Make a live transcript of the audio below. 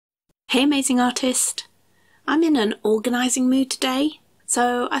Hey amazing artist! I'm in an organising mood today,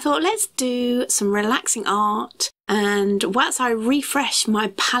 so I thought let's do some relaxing art, and whilst I refresh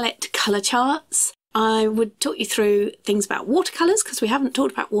my palette colour charts, I would talk you through things about watercolours, because we haven't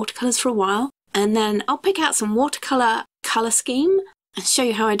talked about watercolours for a while, and then I'll pick out some watercolour colour scheme and show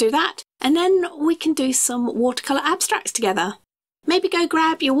you how I do that, and then we can do some watercolour abstracts together. Maybe go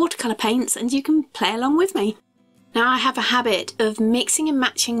grab your watercolour paints and you can play along with me. Now I have a habit of mixing and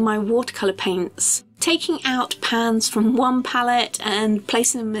matching my watercolour paints, taking out pans from one palette and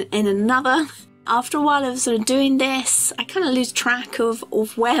placing them in another. After a while of sort of doing this, I kind of lose track of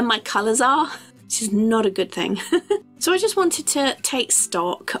where my colours are, which is not a good thing. So I just wanted to take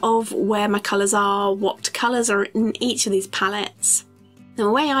stock of where my colours are, what colours are in each of these palettes. Now,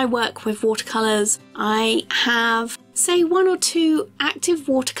 the way I work with watercolours, I have, say, 1 or 2 active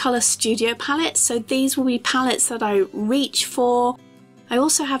watercolour studio palettes, so these will be palettes that I reach for. I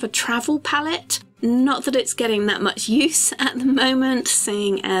also have a travel palette, not that it's getting that much use at the moment,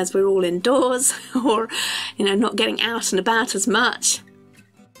 seeing as we're all indoors or, not getting out and about as much.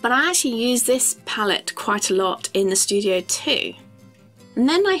 But I actually use this palette quite a lot in the studio too. And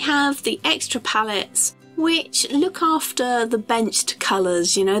then I have the extra palettes which look after the benched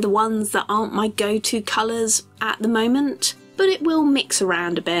colours, the ones that aren't my go-to colours at the moment, but it will mix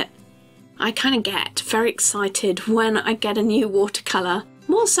around a bit. I kind of get very excited when I get a new watercolour,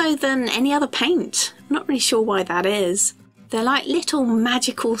 more so than any other paint. I'm not really sure why that is. They're like little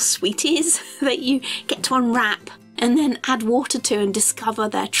magical sweeties that you get to unwrap and then add water to and discover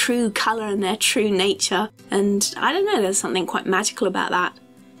their true colour and their true nature, and I don't know, there's something quite magical about that.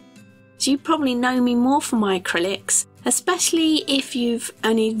 So you probably know me more for my acrylics, especially if you've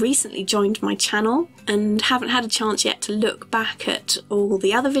only recently joined my channel and haven't had a chance yet to look back at all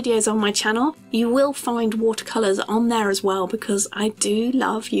the other videos on my channel. You will find watercolours on there as well, because I do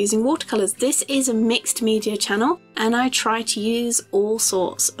love using watercolours. This is a mixed media channel and I try to use all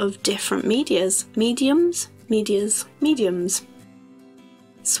sorts of different mediums.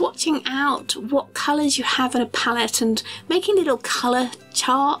 Swatching out what colours you have in a palette and making little colour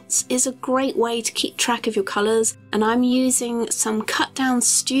charts is a great way to keep track of your colours, and I'm using some cut down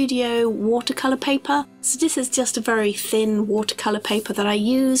studio watercolour paper. So this is just a very thin watercolour paper that I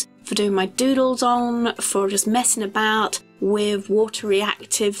use for doing my doodles on, for just messing about with water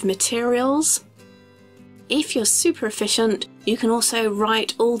reactive materials. If you're super efficient, you can also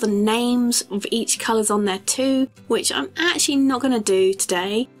write all the names of each colours on there too, which I'm actually not going to do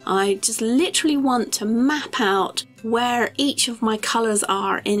today. I just literally want to map out where each of my colours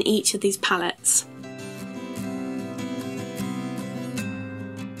are in each of these palettes.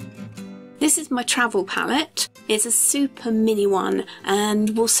 This is my travel palette. It's a super mini one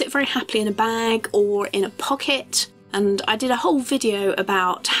and will sit very happily in a bag or in a pocket. And I did a whole video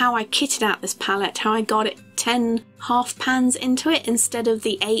about how I kitted out this palette, how I got it 10 half pans into it instead of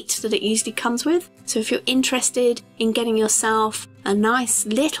the 8 that it usually comes with. So if you're interested in getting yourself a nice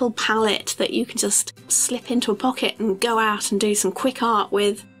little palette that you can just slip into a pocket and go out and do some quick art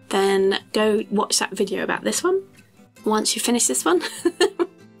with, then go watch that video about this one once you finish this one.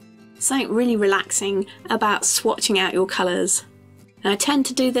 Something really relaxing about swatching out your colours. And I tend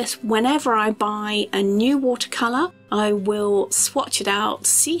to do this whenever I buy a new watercolour. I will swatch it out,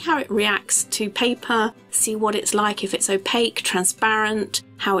 see how it reacts to paper, see what it's like if it's opaque, transparent,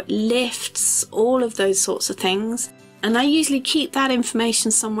 how it lifts, all of those sorts of things. And I usually keep that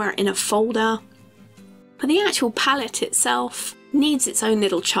information somewhere in a folder. But the actual palette itself needs its own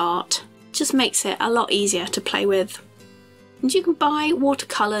little chart. Just makes it a lot easier to play with. And you can buy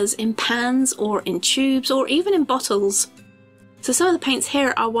watercolours in pans or in tubes or even in bottles. So some of the paints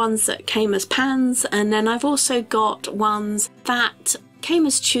here are ones that came as pans, and then I've also got ones that came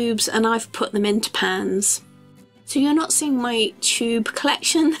as tubes and I've put them into pans. So you're not seeing my tube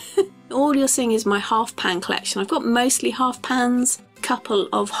collection, all you're seeing is my half pan collection. I've got mostly half pans, a couple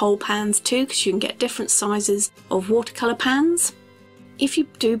of whole pans too, because you can get different sizes of watercolour pans. If you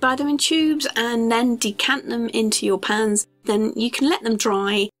do buy them in tubes and then decant them into your pans, then you can let them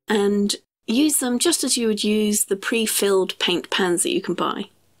dry and use them just as you would use the pre-filled paint pans that you can buy.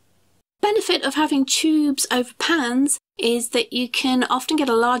 Benefit of having tubes over pans is that you can often get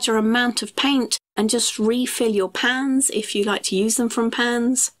a larger amount of paint and just refill your pans if you like to use them from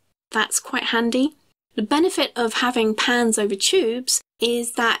pans. That's quite handy. The benefit of having pans over tubes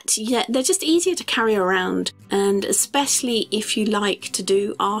is that they're just easier to carry around, and especially if you like to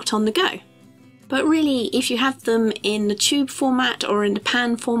do art on the go. But really, if you have them in the tube format or in the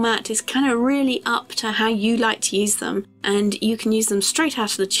pan format, it's kind of really up to how you like to use them. And you can use them straight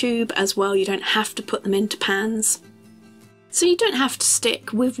out of the tube as well. You don't have to put them into pans. So you don't have to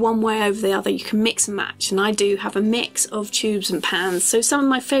stick with one way over the other, you can mix and match, and I do have a mix of tubes and pans, so some of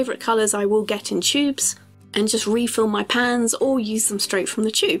my favourite colours I will get in tubes and just refill my pans or use them straight from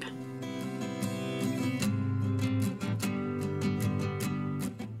the tube.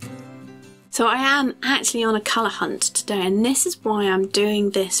 So I am actually on a colour hunt today, and this is why I'm doing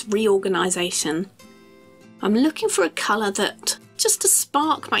this reorganisation. I'm looking for a colour that just to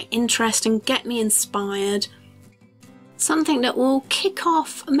spark my interest and get me inspired. Something that will kick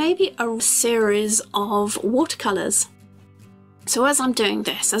off maybe a series of watercolours. So as I'm doing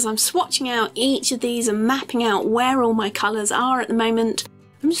this, as I'm swatching out each of these and mapping out where all my colours are at the moment,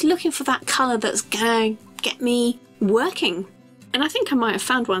 I'm just looking for that colour that's going to get me working. And I think I might have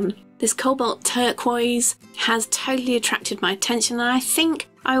found one. This cobalt turquoise has totally attracted my attention, and I think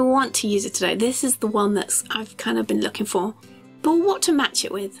I want to use it today. This is the one that I've kind of been looking for. But what to match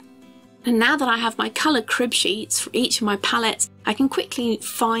it with? And now that I have my colour crib sheets for each of my palettes, I can quickly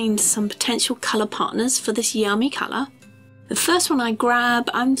find some potential colour partners for this yummy colour. The first one I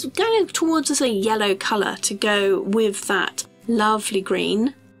grab, I'm going towards a yellow colour to go with that lovely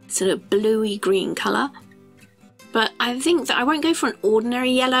green, sort of bluey green colour. But I think that I won't go for an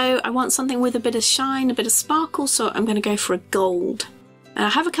ordinary yellow, I want something with a bit of shine, a bit of sparkle, so I'm going to go for a gold. And I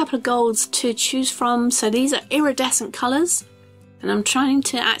have a couple of golds to choose from, so these are iridescent colours. And I'm trying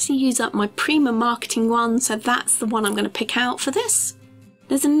to actually use up my Prima marketing one, so that's the one I'm going to pick out for this.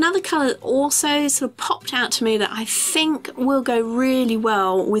 There's another colour that also sort of popped out to me that I think will go really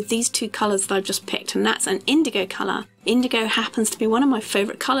well with these two colours that I've just picked, and that's an indigo colour. Indigo happens to be one of my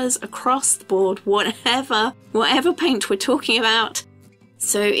favourite colours across the board, whatever paint we're talking about.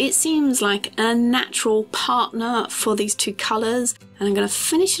 So it seems like a natural partner for these two colours, and I'm going to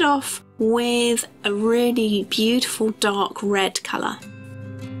finish it off with a really beautiful dark red colour.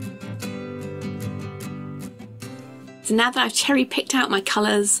 So now that I've cherry picked out my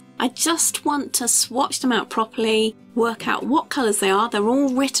colours, I just want to swatch them out properly, work out what colours they are. They're all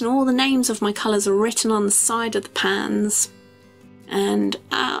written, all the names of my colours are written on the side of the pans. And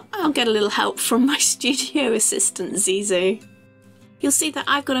I'll get a little help from my studio assistant Zizu. You'll see that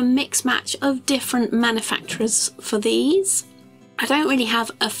I've got a mix match of different manufacturers for these. I don't really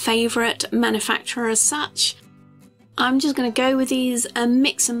have a favourite manufacturer as such. I'm just going to go with these and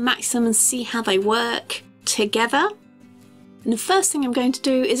mix and match them and see how they work together. And the first thing I'm going to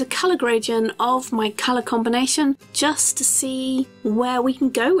do is a colour gradient of my colour combination just to see where we can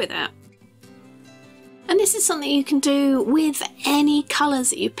go with it. And this is something you can do with any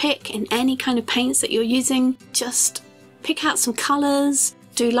colours that you pick in any kind of paints that you're using. Just pick out some colours,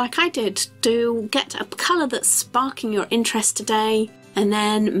 do like I did, get a colour that's sparking your interest today, and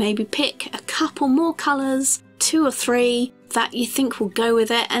then maybe pick a couple more colours, 2 or 3 that you think will go with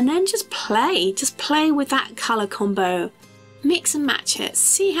it, and then just play with that colour combo. Mix and match it,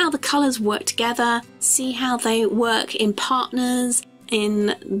 see how the colours work together, see how they work in partners,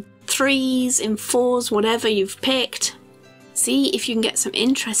 in 3s, in 4s, whatever you've picked. See if you can get some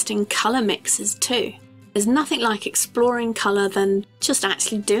interesting colour mixes too. There's nothing like exploring colour than just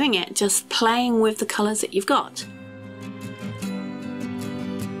actually doing it, just playing with the colours that you've got.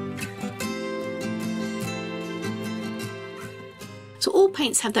 So all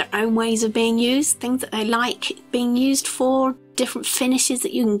paints have their own ways of being used, things that they like being used for, different finishes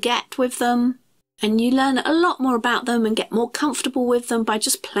that you can get with them. And you learn a lot more about them and get more comfortable with them by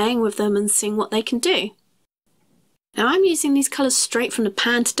just playing with them and seeing what they can do. Now I'm using these colours straight from the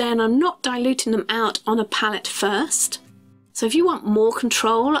pan today, and I'm not diluting them out on a palette first. So if you want more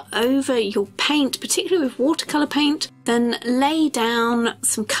control over your paint, particularly with watercolour paint, then lay down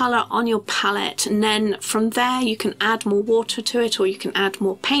some colour on your palette, and then from there you can add more water to it, or you can add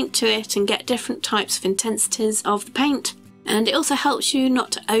more paint to it and get different types of intensities of the paint. And it also helps you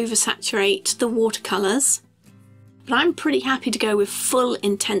not to oversaturate the watercolours. But I'm pretty happy to go with full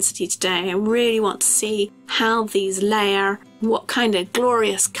intensity today. I really want to see how these layer, what kind of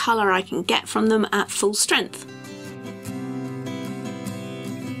glorious colour I can get from them at full strength.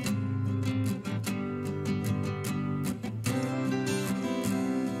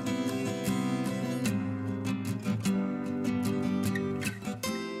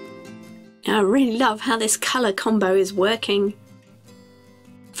 I really love how this colour combo is working.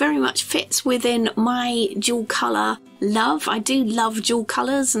 Very much fits within my dual colour love. I do love dual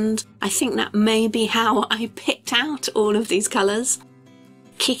colours, and I think that may be how I picked out all of these colours.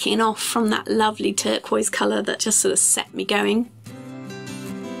 Kicking off from that lovely turquoise colour that just sort of set me going.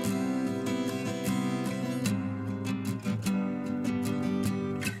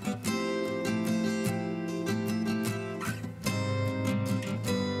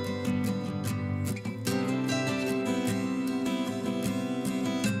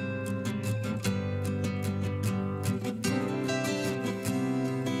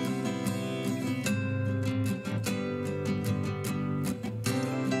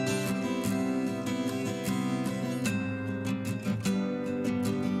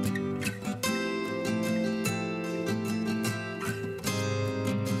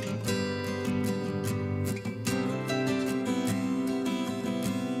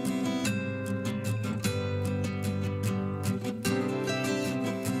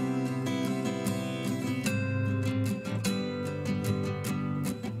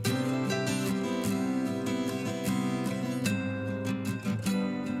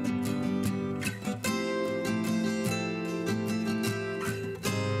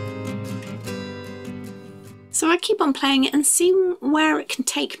 So I keep on playing it and seeing where it can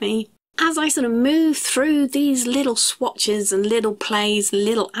take me. As I sort of move through these little swatches and little plays,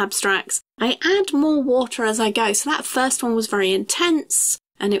 little abstracts, I add more water as I go. So that first one was very intense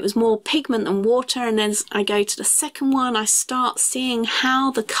and it was more pigment than water, and then as I go to the second one I start seeing how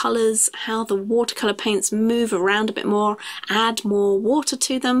the colours, how the watercolour paints move around a bit more, add more water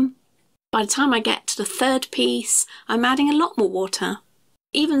to them. By the time I get to the third piece I'm adding a lot more water.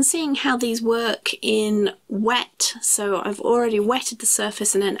 Even seeing how these work in wet, so I've already wetted the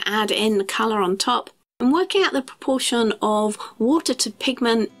surface and then add in the colour on top. And working out the proportion of water to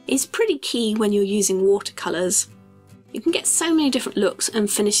pigment is pretty key when you're using watercolours. You can get so many different looks and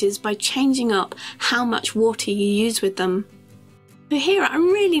finishes by changing up how much water you use with them. So here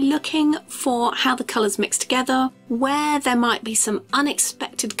I'm really looking for how the colours mix together, where there might be some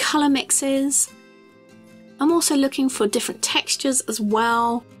unexpected colour mixes. I'm also looking for different textures as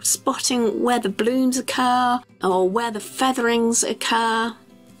well, spotting where the blooms occur or where the featherings occur.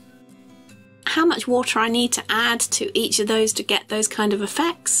 How much water I need to add to each of those to get those kind of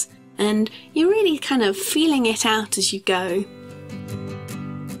effects, and you're really kind of feeling it out as you go.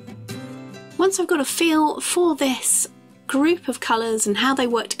 Once I've got a feel for this group of colours and how they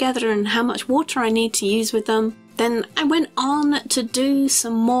work together and how much water I need to use with them, then I went on to do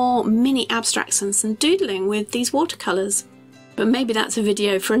some more mini abstracts and some doodling with these watercolours. But maybe that's a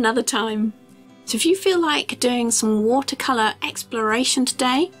video for another time. So if you feel like doing some watercolour exploration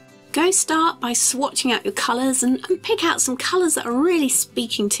today, go start by swatching out your colours and pick out some colours that are really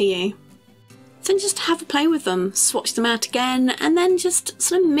speaking to you. Then just have a play with them, swatch them out again, and then just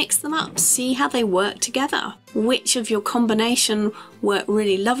sort of mix them up, see how they work together. Which of your combination work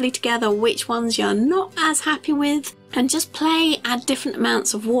really lovely together, which ones you're not as happy with, and just play, add different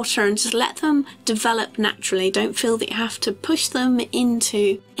amounts of water and just let them develop naturally. Don't feel that you have to push them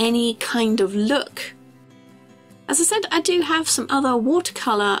into any kind of look. As I said, I do have some other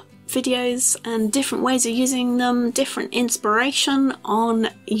watercolour videos and different ways of using them, different inspiration on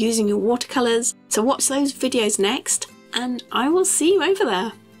using your watercolours. So watch those videos next and I will see you over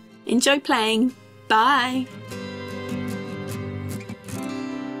there. Enjoy playing. Bye!